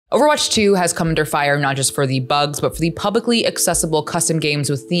Overwatch 2 has come under fire not just for the bugs, but for the publicly accessible custom games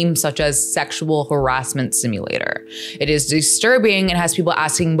with themes such as Sexual Harassment Simulator. It is disturbing and has people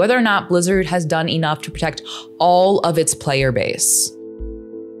asking whether or not Blizzard has done enough to protect all of its player base.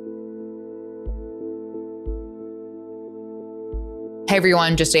 Hey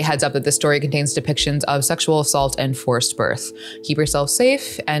everyone, just a heads up that this story contains depictions of sexual assault and forced birth. Keep yourself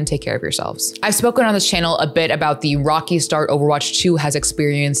safe and take care of yourselves. I've spoken on this channel a bit about the rocky start Overwatch 2 has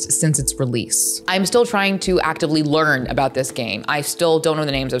experienced since its release. I'm still trying to actively learn about this game. I still don't know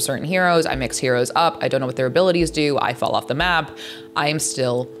the names of certain heroes. I mix heroes up. I don't know what their abilities do. I fall off the map. I am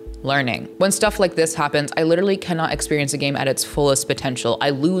still learning. When stuff like this happens, I literally cannot experience a game at its fullest potential. I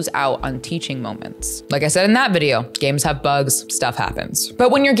lose out on teaching moments. Like I said in that video, games have bugs, stuff happens.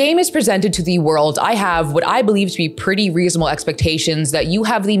 But when your game is presented to the world, I have what I believe to be pretty reasonable expectations that you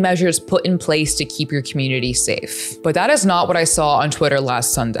have the measures put in place to keep your community safe. But that is not what I saw on Twitter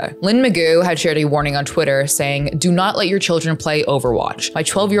last Sunday. Lynn Magoo had shared a warning on Twitter saying, "Do not let your children play Overwatch. My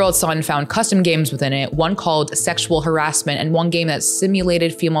 12-year-old son found custom games within it, one called Sexual Harassment and one game that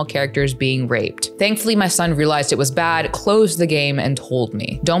simulated female characters being raped. Thankfully, my son realized it was bad, closed the game, and told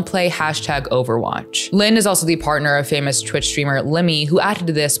me. Don't play #Overwatch. Lynn is also the partner of famous Twitch streamer Limmy, who added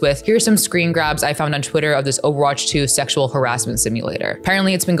to this with, "Here's some screen grabs I found on Twitter of this Overwatch 2 Sexual Harassment Simulator.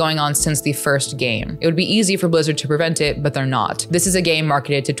 Apparently, it's been going on since the first game. It would be easy for Blizzard to prevent it, but they're not. This is a game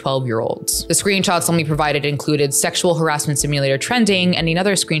marketed to 12-year-olds. The screenshots Limmy provided included Sexual Harassment Simulator trending and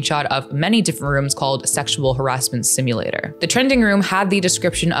another screenshot of many different rooms called Sexual Harassment Simulator. The trending room had the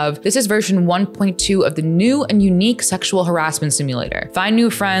description of, "This is version 1.2 of the new and unique Sexual Harassment Simulator. Find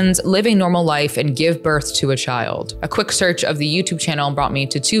new friends, live a normal life, and give birth to a child." A quick search of the YouTube channel brought me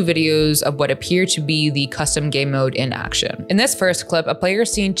to 2 videos of what appear to be the custom game mode in action. In this first clip, a player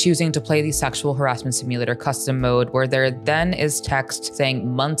is seen choosing to play the Sexual Harassment Simulator custom mode, where there then is text saying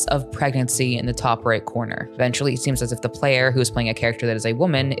months of pregnancy in the top right corner. Eventually, it seems as if the player, who is playing a character that is a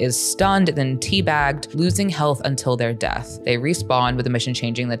woman, is stunned, then teabagged, losing health until their death. They respawn with the mission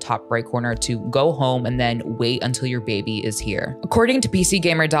changing the top right corner to go home and then wait until your baby is here. According to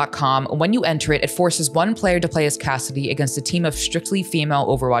PCGamer.com, when you enter it, it forces one player to play as Cassidy against a team of strictly female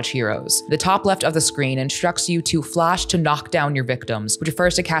Overwatch heroes. The top left of the screen instructs you to flash to knock down your victims, which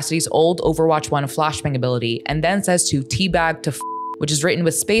refers to Cassidy's old Overwatch 1 flashbang ability, and then says to teabag to which is written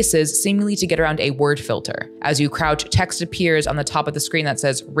with spaces, seemingly to get around a word filter. As you crouch, text appears on the top of the screen that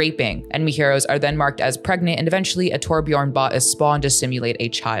says raping. Enemy heroes are then marked as pregnant, and eventually a Torbjorn bot is spawned to simulate a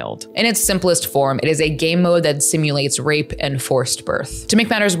child. In its simplest form, it is a game mode that simulates rape and forced birth. To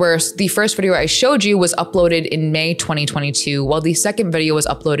make matters worse, the first video I showed you was uploaded in May 2022, while the second video was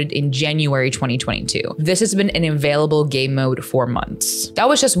uploaded in January 2022. This has been an available game mode for months. That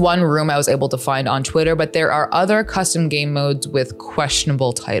was just one room I was able to find on Twitter, but there are other custom game modes with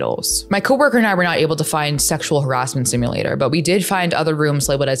questionable titles. My coworker and I were not able to find Sexual Harassment Simulator, but we did find other rooms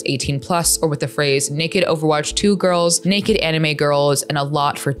labeled as 18+, or with the phrase naked Overwatch 2 girls, naked anime girls, and a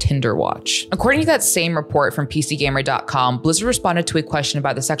lot for Tinder watch. According to that same report from PCGamer.com, Blizzard responded to a question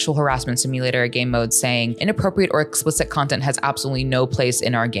about the Sexual Harassment Simulator game mode saying, "Inappropriate or explicit content has absolutely no place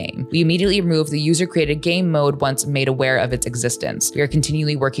in our game. We immediately removed the user-created game mode once made aware of its existence. We are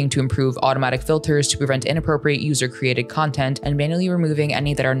continually working to improve automatic filters to prevent inappropriate user-created content and manually removing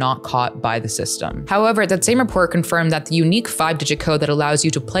any that are not caught by the system." However, that same report confirmed that the unique 5-digit code that allows you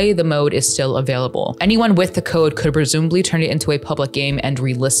to play the mode is still available. Anyone with the code could presumably turn it into a public game and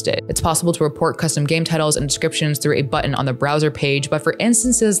relist it. It's possible to report custom game titles and descriptions through a button on the browser page, but for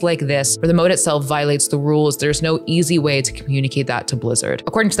instances like this, where the mode itself violates the rules, there's no easy way to communicate that to Blizzard.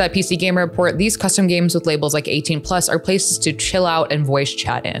 According to that PC Gamer report, these custom games with labels like 18+ are places to chill out and voice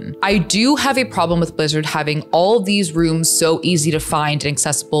chat in. I do have a problem with Blizzard having all of these rooms so easy to find and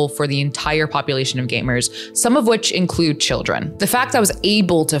accessible for the entire population of gamers, some of which include children. The fact I was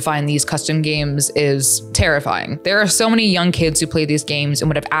able to find these custom games is terrifying. There are so many young kids who play these games and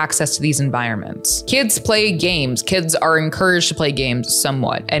would have access to these environments. Kids play games. Kids are encouraged to play games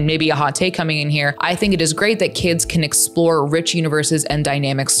somewhat. And maybe a hot take coming in here, I think it is great that kids can explore rich universes and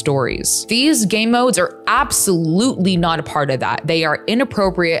dynamic stories. These game modes are absolutely not a part of that. They are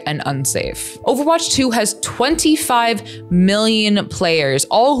inappropriate and unsafe. Overwatch 2 has 25 million players,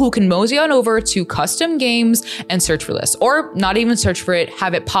 all who can mosey on over to custom games and search for this, or not even search for it,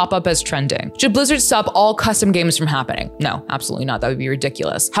 have it pop up as trending. Should Blizzard stop all custom games from happening? No, absolutely not. That would be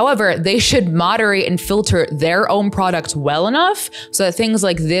ridiculous. However, they should moderate and filter their own products well enough so that things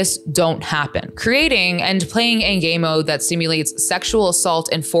like this don't happen. Creating and playing a game mode that simulates sexual assault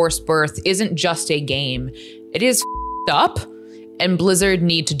and forced birth isn't just a game. It is up, and Blizzard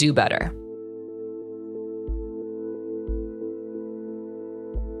need to do better.